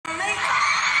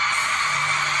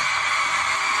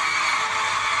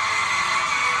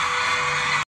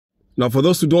Now, for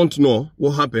those who don't know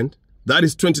what happened, that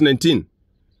is 2019.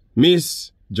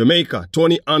 Miss Jamaica,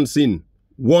 Tony Ansin,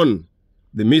 won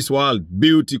the Miss World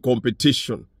Beauty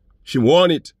competition. She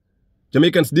won it.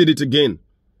 Jamaicans did it again.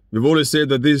 We've always said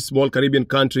that this small Caribbean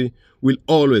country will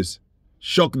always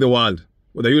shock the world.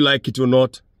 Whether you like it or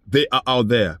not, they are out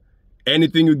there.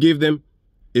 Anything you give them,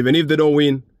 even if they don't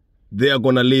win, they are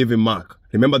going to leave a mark.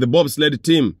 Remember the bobsled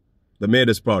team that made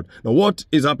us proud. Now, what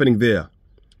is happening there?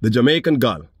 The Jamaican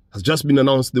girl has just been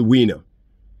announced the winner.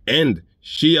 And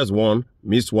she has won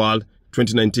Miss World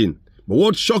 2019. But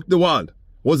what shocked the world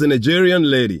was the Nigerian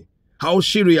lady. How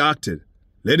she reacted.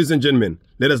 Ladies and gentlemen,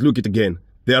 let us look at it again.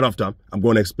 Thereafter, I'm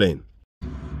going to explain.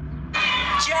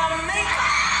 Jamaica.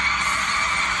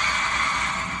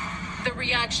 The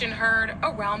reaction heard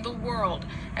around the world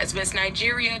as Miss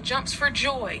Nigeria jumps for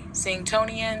joy, seeing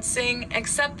Tony Ann sing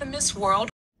accept the Miss World.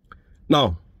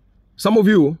 Now, some of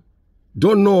you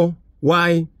don't know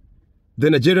why the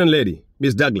Nigerian lady,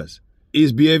 Miss Douglas,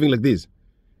 is behaving like this.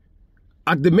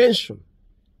 At the mention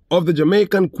of the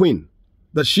Jamaican queen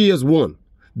that she has won,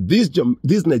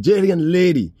 this Nigerian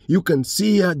lady, you can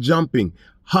see her jumping,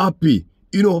 happy,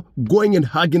 going and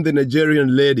hugging the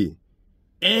Nigerian lady.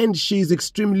 And she's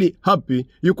extremely happy.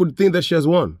 You could think that she has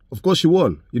won. Of course she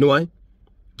won. You know why?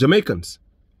 Jamaicans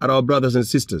are our brothers and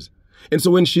sisters. And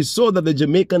so when she saw that the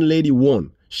Jamaican lady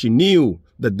won, she knew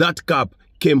that that cup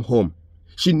came home.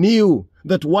 She knew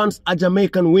that once a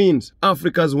Jamaican wins,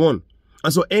 Africa's won.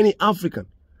 And so any African,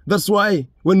 that's why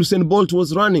when Usain Bolt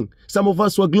was running, some of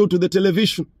us were glued to the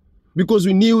television because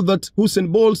we knew that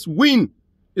Usain Bolt's win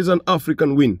is an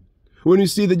African win. When you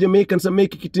see the Jamaicans are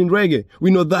making it in reggae,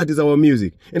 we know that is our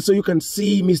music. And so you can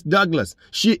see Miss Douglas.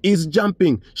 She is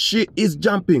jumping. She is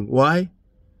jumping. Why?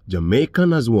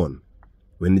 Jamaican has won.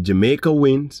 When Jamaica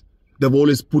wins, they've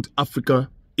always put Africa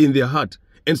in their heart.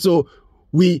 And so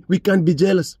we can't be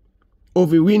jealous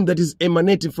of a win that is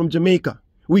emanating from Jamaica.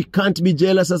 We can't be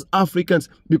jealous as Africans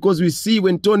because we see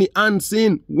when Tony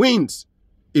Ansin wins,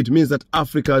 it means that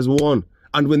Africa has won.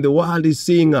 And when the world is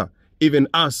seeing her, even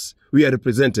us, we are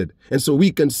represented. And so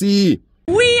we can see.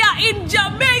 We are in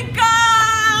Jamaica!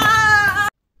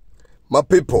 My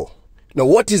people, now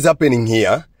what is happening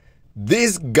here?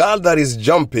 This girl that is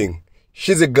jumping,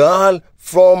 she's a girl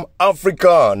from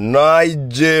Africa,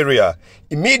 Nigeria.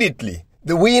 Immediately,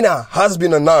 the winner has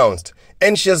been announced.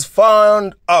 And she has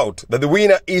found out that the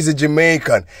winner is a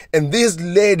Jamaican. And this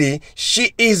lady,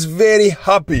 she is very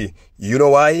happy. You know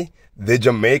why? The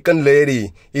Jamaican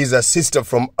lady is a sister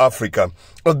from Africa.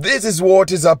 Now, this is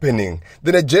what is happening.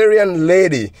 The Nigerian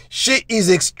lady, she is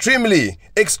extremely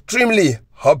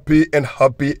happy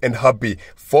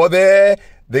for the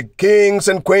kings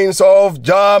and queens of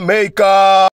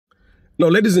Jamaica. Now,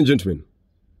 ladies and gentlemen,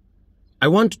 I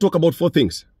want to talk about 4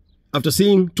 things. After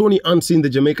seeing Tony Ansin, the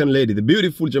Jamaican lady, the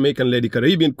beautiful Jamaican lady,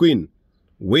 Caribbean queen,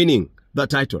 winning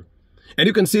that title. And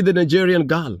you can see the Nigerian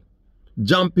girl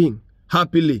jumping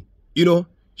happily.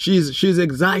 She's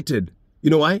excited. You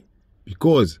know why?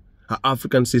 Because her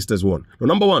African sisters won. Now,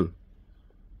 number 1,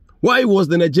 why was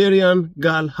the Nigerian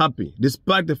girl happy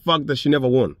despite the fact that she never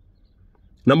won?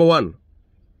 Number 1,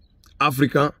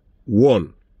 Africa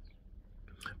won.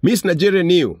 Miss Nigeria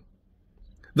knew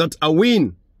that a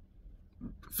win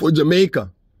for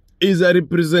Jamaica is a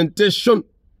representation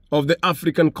of the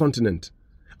African continent.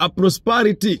 A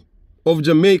prosperity of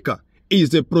Jamaica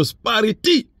is the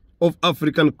prosperity of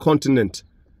African continent.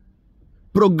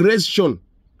 Progression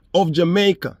of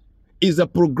Jamaica is a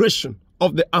progression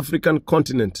of the African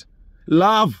continent.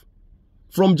 Love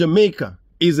from Jamaica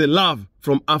is a love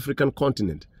from African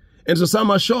continent. And so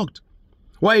some are shocked.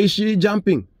 Why is she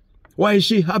jumping? Why is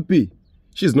she happy?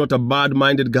 She's not a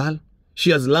bad-minded girl.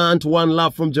 She has learned one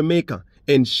love from Jamaica,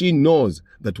 and she knows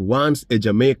that once a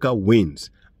Jamaica wins,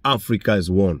 Africa has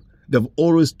won. They've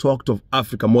always talked of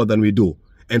Africa more than we do.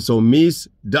 And so Miss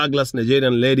Douglas,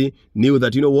 Nigerian lady, knew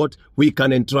that, you know what, we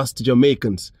can entrust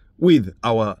Jamaicans with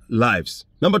our lives.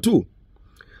 Number 2,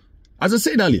 as I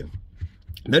said earlier,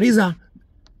 there is a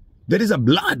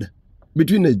blood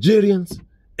between Nigerians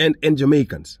and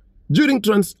Jamaicans. During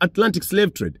transatlantic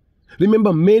slave trade,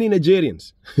 remember, many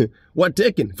Nigerians were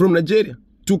taken from Nigeria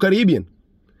to Caribbean.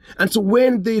 And so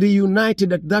when they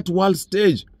reunited at that world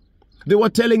stage, they were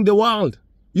telling the world,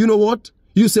 you know what?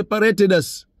 You separated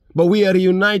us, but we are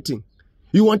reuniting.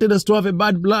 You wanted us to have a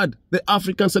bad blood, the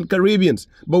Africans and Caribbeans,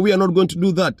 but we are not going to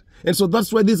do that. And so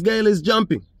that's why this girl is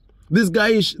jumping. This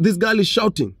girl is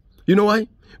shouting. You know why?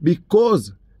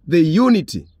 Because the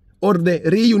unity or the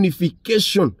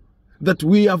reunification that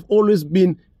we have always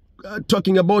been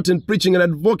talking about and preaching and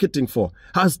advocating for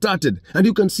has started. And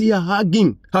you can see her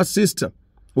hugging her sister.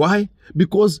 Why?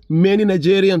 Because many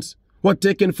Nigerians were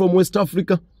taken from West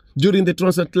Africa during the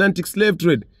transatlantic slave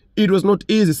trade. It was not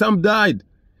easy. Some died.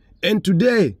 And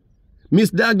today, Miss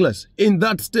Douglas, in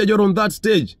that stage or on that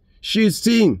stage, she is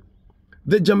seeing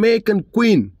the Jamaican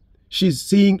queen. She's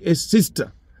seeing a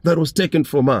sister that was taken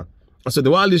from her. And so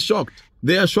the world is shocked.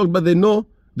 They are shocked, but they know,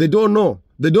 they don't know.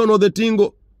 They don't know the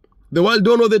tingo. The world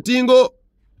don't know the tingo.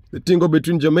 The tingo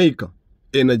between Jamaica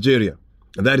and Nigeria.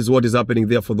 And that is what is happening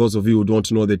there for those of you who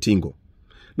don't know the tingo.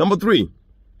 Number 3,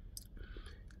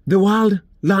 the world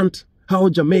learned how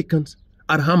Jamaicans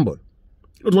are humble.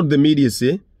 Not what the media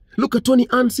say. Look at Tony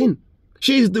Ansin.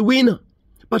 She is the winner,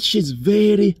 but she's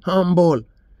very humble.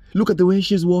 Look at the way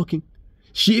she's walking.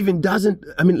 She even doesn't,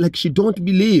 like she don't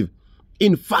believe.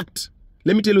 In fact,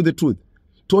 let me tell you the truth.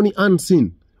 Tony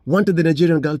Ansin wanted the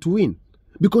Nigerian girl to win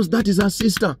because that is her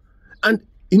sister. And,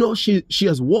 she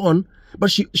has won, but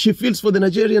she feels for the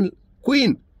Nigerian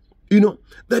queen.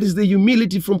 That is the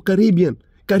humility from Caribbean.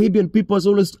 Caribbean people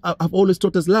have always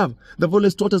taught us love. They've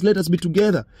always taught us, let us be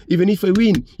together. Even if I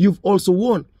win, you've also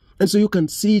won. And so you can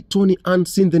see Tony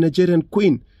Ansin, the Nigerian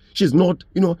queen. She's not,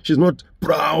 she's not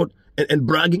proud and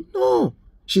bragging. No,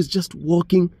 she's just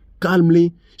walking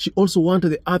calmly. She also wanted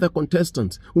the other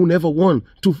contestants who never won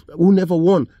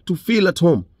to feel at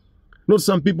home. Not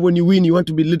some people, when you win, you want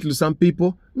to belittle some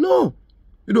people. No,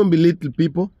 you don't belittle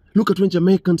people. Look at when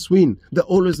Jamaicans win. They're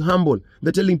always humble.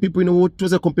 They're telling people, it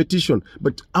was a competition.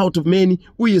 But out of many,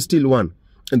 we still won.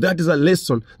 And that is a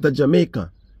lesson that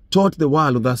Jamaica taught the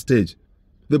world on that stage.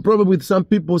 The problem with some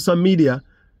people, some media,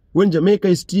 when Jamaica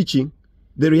is teaching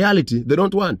the reality, they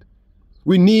don't want.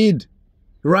 We need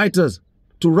writers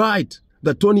to write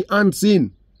that Tony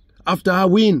Ansin, after her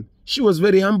win, she was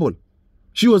very humble.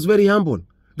 She was very humble.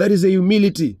 That is a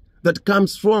humility that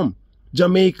comes from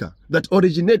Jamaica, that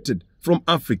originated from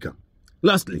Africa.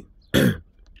 Lastly,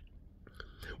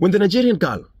 when the Nigerian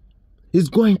girl is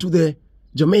going to the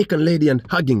Jamaican lady and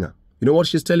hugging her, you know what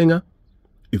she's telling her?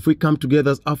 If we come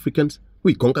together as Africans,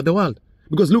 we conquer the world.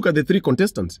 Because look at the 3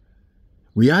 contestants.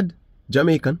 We had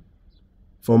Jamaican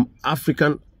from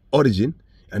African origin,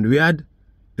 and we had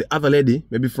the other lady,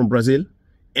 maybe from Brazil,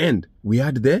 and we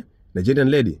had the Nigerian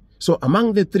lady. So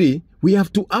among the 3, we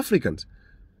have 2 Africans.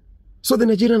 So the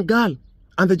Nigerian girl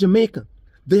and the Jamaican,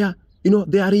 they are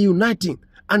reuniting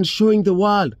and showing the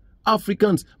world.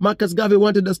 Africans, Marcus Garvey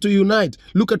wanted us to unite.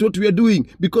 Look at what we are doing.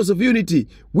 Because of unity,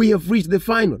 we have reached the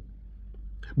final.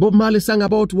 Bob Marley sang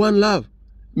about one love.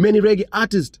 Many reggae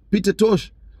artists, Peter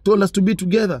Tosh, told us to be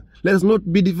together. Let us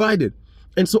not be divided.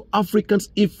 And so Africans,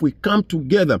 if we come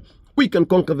together, we can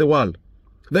conquer the world.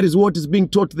 That is what is being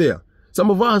taught there. Some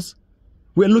of us,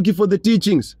 we are looking for the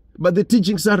teachings, but the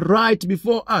teachings are right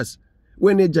before us.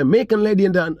 When a Jamaican lady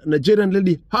and a Nigerian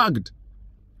lady hugged,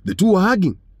 the 2 were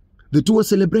hugging, the 2 were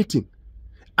celebrating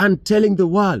and telling the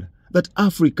world that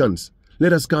Africans,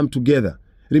 let us come together.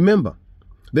 Remember,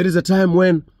 there is a time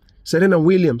when Serena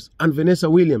Williams and Vanessa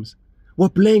Williams were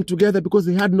playing together because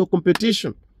they had no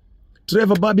competition.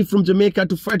 Trevor Bobby from Jamaica had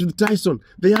to fight with Tyson.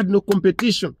 They had no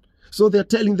competition. So they're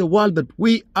telling the world that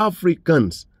we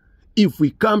Africans, if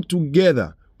we come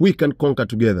together, we can conquer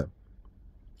together.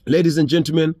 Ladies and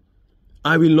gentlemen,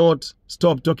 I will not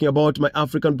stop talking about my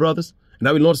African brothers, and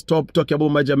I will not stop talking about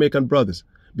my Jamaican brothers,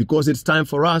 because it's time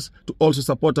for us to also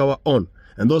support our own.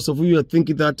 And those of you who are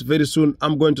thinking that very soon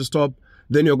I'm going to stop,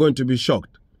 then you're going to be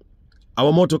shocked.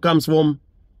 Our motto comes from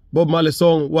Bob Marley's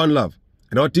song, One Love.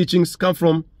 And our teachings come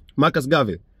from Marcus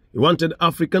Garvey. He wanted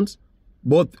Africans,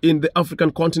 both in the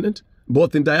African continent,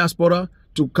 both in diaspora,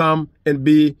 to come and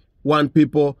be one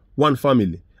people, one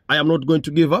family. I am not going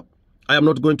to give up. I am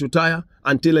not going to tire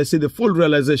until I see the full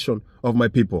realization of my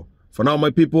people. For now,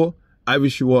 my people, I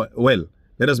wish you well.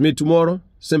 Let us meet tomorrow,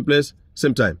 same place,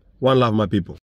 same time. One love, my people.